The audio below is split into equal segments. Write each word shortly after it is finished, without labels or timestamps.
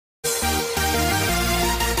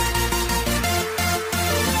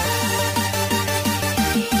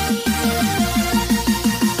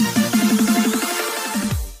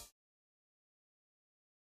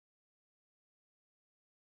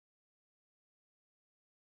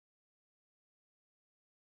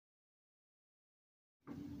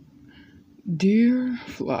Dear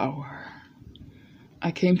Flower, I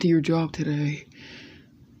came to your job today.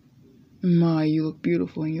 My, you look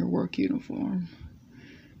beautiful in your work uniform.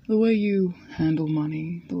 The way you handle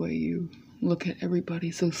money, the way you look at everybody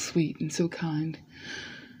so sweet and so kind,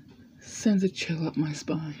 sends a chill up my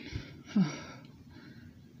spine.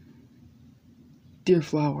 Dear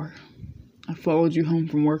Flower, I followed you home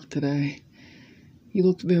from work today. You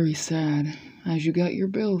looked very sad as you got your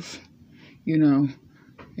bills. You know,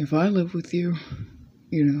 if I lived with you,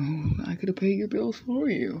 I could have paid your bills for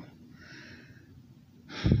you.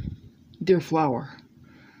 Dear Flower,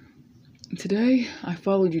 today I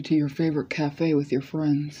followed you to your favorite cafe with your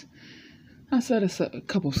friends. I sat a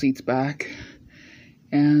couple seats back,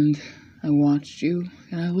 and I watched you,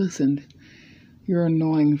 and I listened. Your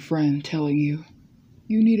annoying friend telling you,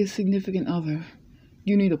 you need a significant other.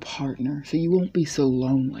 You need a partner, so you won't be so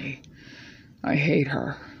lonely. I hate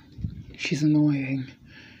her. She's annoying,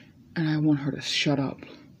 and I want her to shut up.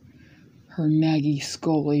 Her naggy,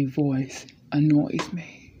 scully voice annoys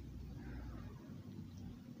me.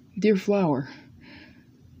 Dear Flower,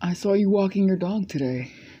 I saw you walking your dog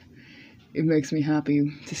today. It makes me happy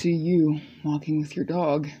to see you walking with your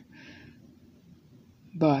dog.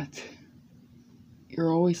 But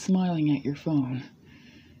you're always smiling at your phone.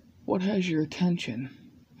 What has your attention,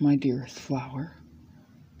 my dearest Flower?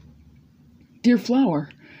 Dear Flower,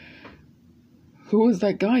 who was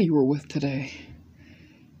that guy you were with today?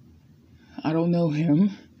 I don't know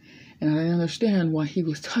him, and I understand why he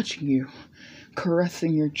was touching you,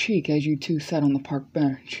 caressing your cheek as you two sat on the park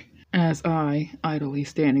bench, as I, idly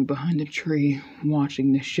standing behind a tree,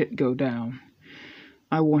 watching the shit go down.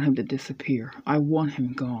 I want him to disappear. I want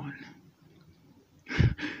him gone.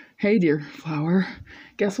 Hey, dear Flower,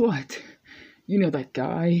 guess what? You know that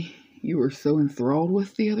guy you were so enthralled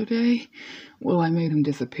with the other day? Well, I made him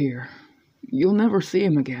disappear. You'll never see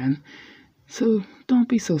him again, so don't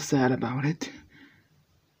be so sad about it.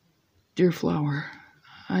 Dear Flower,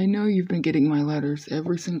 I know you've been getting my letters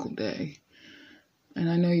every single day, and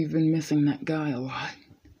I know you've been missing that guy a lot.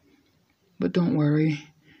 But don't worry,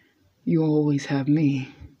 you always have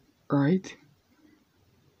me, right?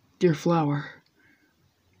 Dear Flower,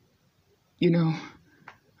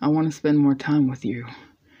 I want to spend more time with you.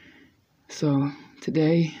 So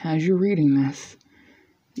today, as you're reading this,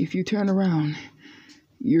 if you turn around,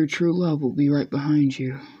 your true love will be right behind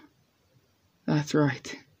you. That's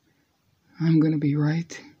right. I'm going to be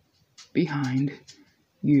right behind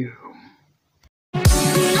you.